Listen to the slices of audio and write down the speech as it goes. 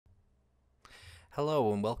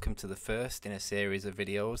Hello and welcome to the first in a series of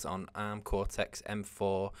videos on ARM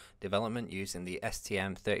Cortex-M4 development using the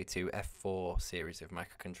STM32F4 series of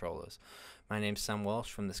microcontrollers. My name's Sam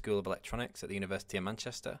Walsh from the School of Electronics at the University of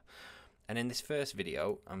Manchester, and in this first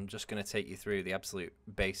video I'm just going to take you through the absolute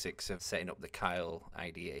basics of setting up the Kyle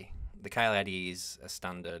IDE. The Kyle IDE is a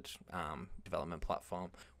standard development platform.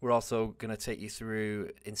 We're also going to take you through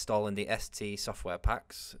installing the ST software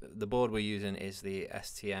packs. The board we're using is the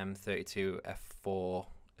STM32F4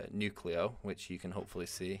 Nucleo, which you can hopefully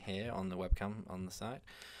see here on the webcam on the side.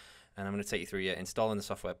 And I'm going to take you through installing the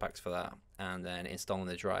software packs for that, and then installing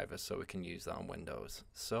the drivers so we can use that on Windows.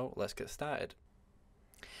 So let's get started.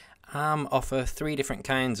 ARM offer three different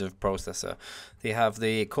kinds of processor. They have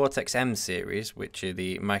the Cortex-M series, which are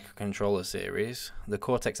the microcontroller series, the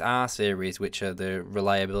Cortex-R series, which are the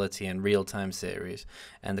reliability and real-time series,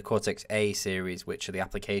 and the Cortex-A series, which are the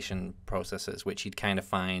application processors, which you'd kind of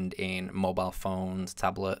find in mobile phones,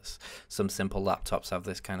 tablets. Some simple laptops have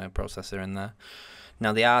this kind of processor in there.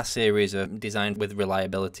 Now, the R series are designed with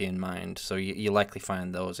reliability in mind, so you likely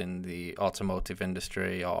find those in the automotive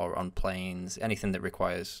industry or on planes, anything that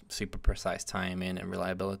requires super precise timing and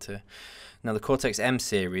reliability. Now, the Cortex-M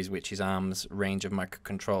series, which is ARM's range of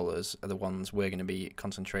microcontrollers, are the ones we're going to be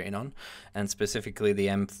concentrating on, and specifically the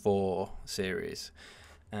M4 series.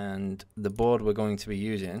 And the board we're going to be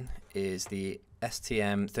using is the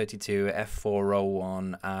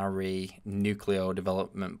STM32F401RE Nucleo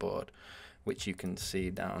development board, which you can see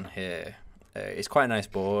down here. It's quite a nice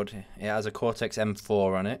board. It has a Cortex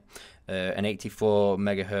M4 on it, an 84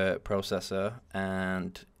 megahertz processor,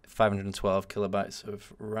 and 512 kilobytes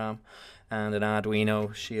of RAM, and an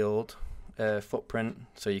Arduino Shield footprint,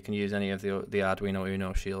 so you can use any of the Arduino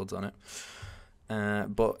Uno shields on it.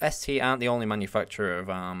 But ST aren't the only manufacturer of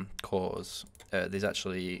ARM cores. There's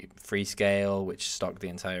actually Freescale, which stock the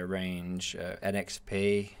entire range,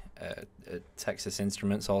 NXP, Texas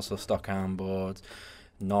Instruments also stock ARM boards,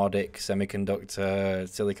 Nordic Semiconductor,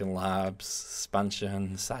 Silicon Labs,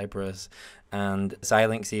 Spansion, Cypress, and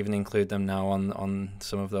Xilinx even include them now on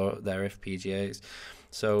some of their FPGAs.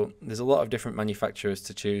 So there's a lot of different manufacturers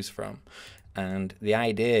to choose from, and the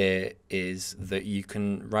idea is that you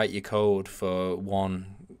can write your code for one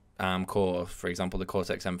ARM core, for example the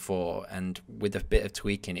Cortex M4, and with a bit of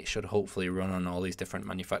tweaking it should hopefully run on all these different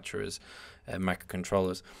manufacturers'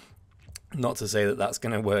 microcontrollers. Not to say that that's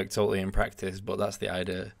going to work totally in practice, but that's the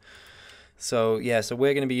idea. So yeah, so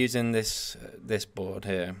we're going to be using this board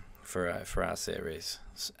here for our series,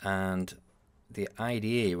 and the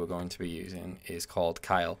IDE we're going to be using is called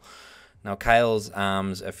Kyle. Now, Kyle's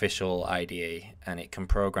ARM's official IDE, and it can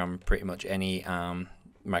program pretty much any ARM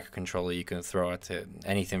microcontroller you can throw at it.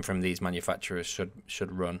 Anything from these manufacturers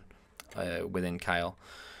should run within Kyle.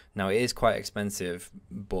 Now, it is quite expensive,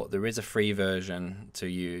 but there is a free version to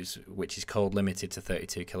use, which is code limited to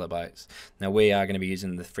 32 kilobytes. Now, we are going to be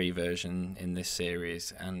using the free version in this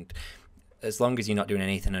series, and as long as you're not doing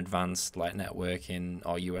anything advanced like networking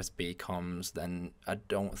or USB comms, then I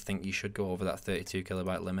don't think you should go over that 32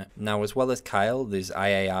 kilobyte limit. Now, as well as Kyle, there's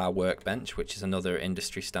IAR Workbench, which is another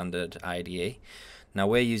industry standard IDE. Now,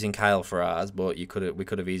 we're using Kyle for ours, but we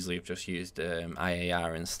could have easily just used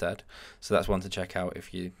IAR instead. So that's one to check out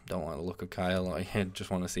if you don't like the look of Kyle or you just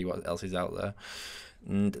want to see what else is out there.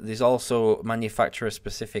 And there's also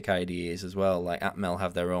manufacturer-specific IDEs as well, like Atmel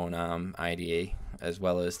have their own ARM IDE, as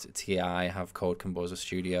well as TI have Code Composer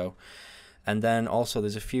Studio. And then also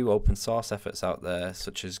there's a few open source efforts out there,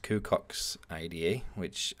 such as Kucox IDE,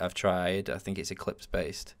 which I've tried. I think it's Eclipse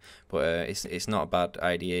based, but it's not a bad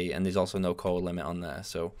IDE, and there's also no code limit on there.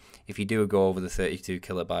 So if you do go over the 32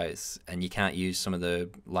 kilobytes and you can't use some of the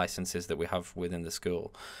licenses that we have within the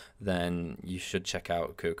school, then you should check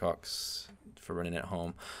out Kucox for running at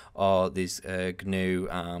home. Or there's GNU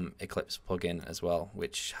Eclipse plugin as well,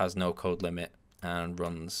 which has no code limit and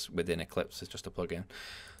runs within Eclipse as just a plugin.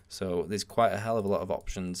 So there's quite a hell of a lot of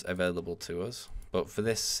options available to us, but for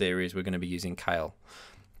this series we're going to be using Kyle.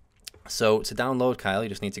 So to download Kyle, you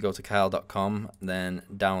just need to go to kyle.com, then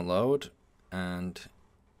download, and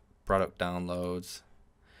product downloads,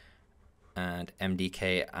 and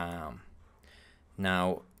MDK ARM.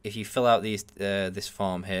 Now, if you fill out this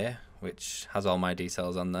form here, which has all my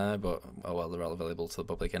details on there, but oh well, they're all available to the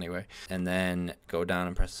public anyway, and then go down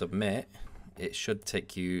and press submit, it should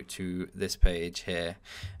take you to this page here,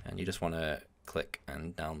 and you just want to click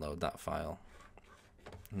and download that file.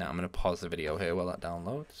 Now I'm going to pause the video here while that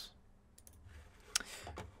downloads.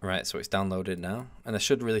 Right, so it's downloaded now, and I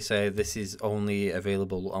should really say this is only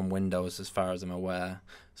available on Windows as far as I'm aware,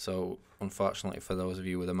 so unfortunately for those of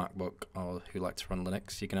you with a MacBook or who like to run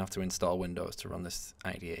Linux, you're going to have to install Windows to run this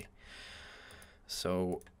IDE.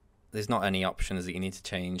 So there's not any options that you need to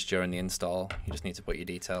change during the install. You just need to put your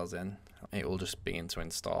details in. It will just begin to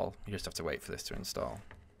install. You just have to wait for this to install.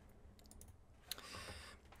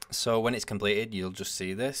 So when it's completed, you'll just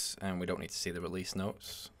see this, and we don't need to see the release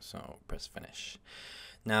notes. So press finish.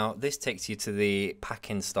 Now this takes you to the pack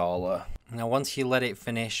installer. Now once you let it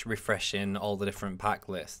finish refreshing all the different pack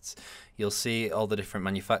lists, you'll see all the different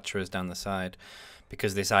manufacturers down the side.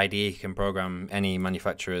 Because this IDE can program any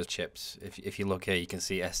manufacturer's chips. If you look here, you can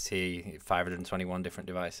see ST 521 different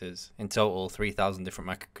devices. In total, 3,000 different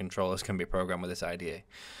microcontrollers can be programmed with this IDE.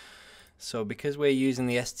 So because we're using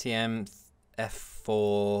the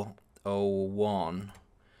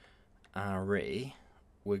STM32F401RE,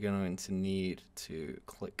 we're going to need to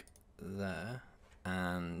click there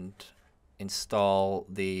and install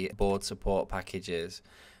the board support packages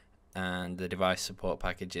and the device support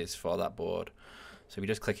packages for that board. So if you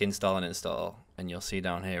just click install, and you'll see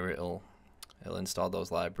down here it'll install those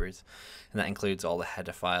libraries, and that includes all the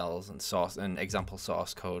header files and source and example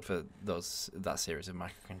source code for that series of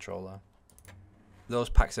microcontroller. Those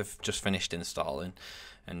packs have just finished installing,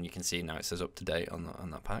 and you can see now it says up to date on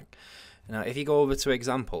that pack. Now if you go over to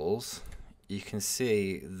examples, you can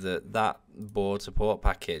see that board support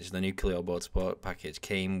package, the Nucleo board support package,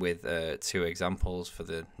 came with 2 examples for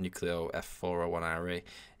the Nucleo F401RE.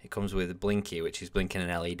 It comes with Blinky, which is blinking an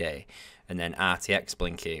LED, and then RTX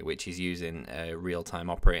Blinky, which is using a real-time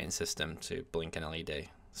operating system to blink an LED.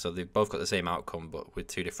 So they've both got the same outcome, but with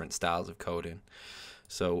 2 different styles of coding.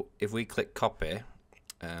 So if we click copy,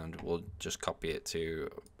 and we'll just copy it to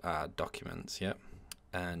our documents, yep,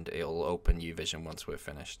 and it'll open UVision once we're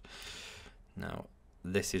finished. Now,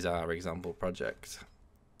 this is our example project.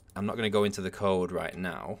 I'm not going to go into the code right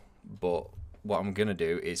now, but what I'm going to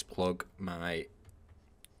do is plug my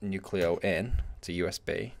Nucleo in to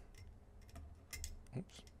USB.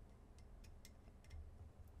 Oops.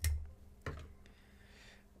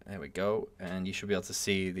 There we go, and you should be able to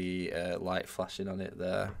see the light flashing on it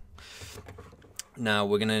there. Now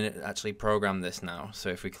we're going to actually program this now. So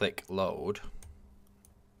if we click load,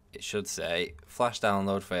 it should say flash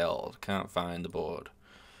download failed, can't find the board.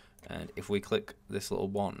 And if we click this little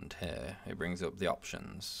wand here, it brings up the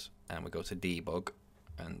options, and we go to debug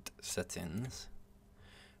and settings.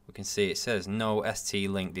 We can see it says no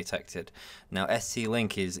ST-Link detected. Now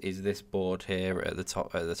ST-Link is this board here at the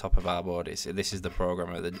top of our board. This is the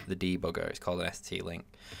programmer, the debugger. It's called an ST-Link,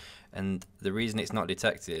 and the reason it's not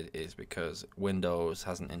detected is because Windows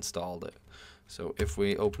hasn't installed it. So if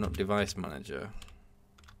we open up Device Manager,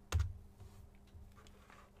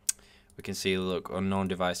 we can see, look, unknown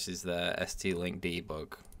devices there, ST-Link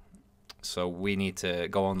debug. So we need to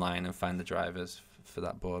go online and find the drivers for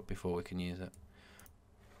that board before we can use it.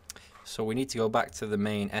 So we need to go back to the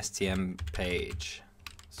main STM page.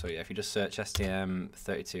 So yeah, if you just search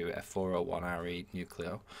STM32F401RE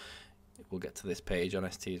Nucleo, we'll get to this page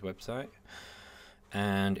on ST's website.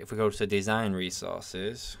 And if we go to design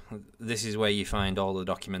resources, this is where you find all the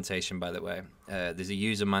documentation, by the way. There's a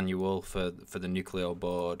user manual for the Nucleo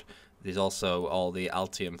board. There's also all the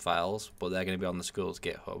Altium files, but they're going to be on the school's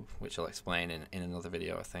GitHub, which I'll explain in another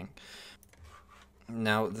video, I think.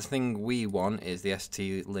 Now, the thing we want is the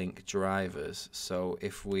ST-Link drivers. So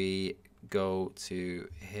if we go to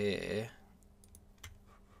here,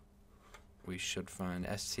 we should find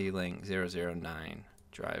ST-Link 009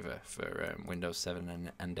 driver for Windows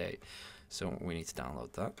 7 and 8. So we need to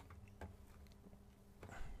download that.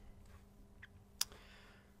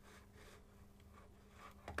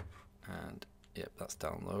 And yep, that's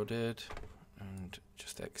downloaded. And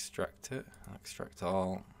just extract it. Extract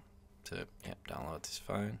all. To yep, download is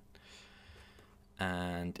fine.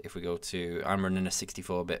 And if we go to, I'm running a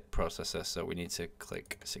 64-bit processor, so we need to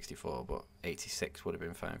click 64, but 86 would have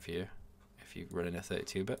been fine for you if you're running a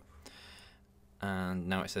 32-bit. And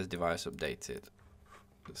now it says device updated.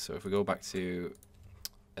 So if we go back to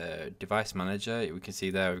Device Manager, we can see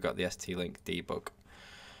there we've got the ST-Link debug.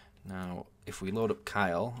 Now if we load up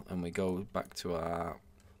Kyle and we go back to our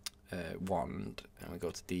wand and we go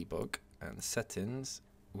to debug and settings,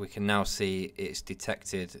 we can now see it's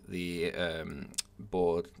detected the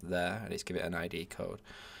board there, and it's given it an ID code.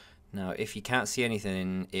 Now if you can't see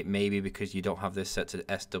anything, it may be because you don't have this set to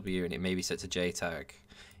SW, and it may be set to JTAG.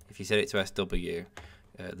 If you set it to SW,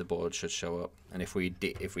 the board should show up, and if we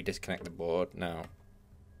disconnect the board now,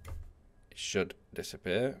 it should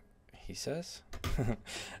disappear, he says. I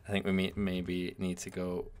think we maybe need to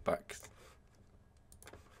go back.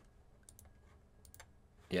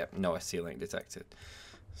 Yep, no ST-Link detected.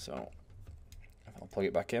 So I'll plug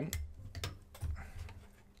it back in,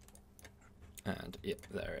 and yep,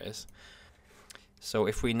 there it is. So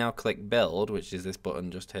if we now click build, which is this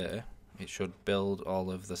button just here, it should build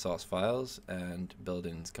all of the source files and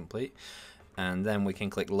building's complete. And then we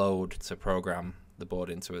can click load to program the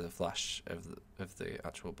board into the flash of the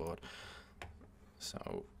actual board.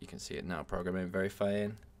 So you can see it now programming,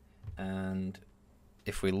 verifying, and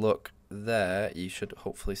if we look there, you should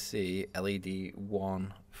hopefully see LED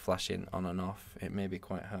 1 flashing on and off. It may be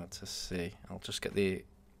quite hard to see. I'll just get the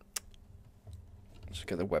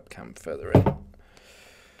webcam further in.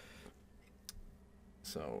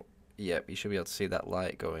 So yep, you should be able to see that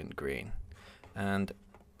light going green. And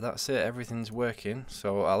that's it, everything's working.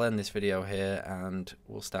 So I'll end this video here and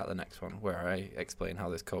we'll start the next one where I explain how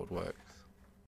this code works.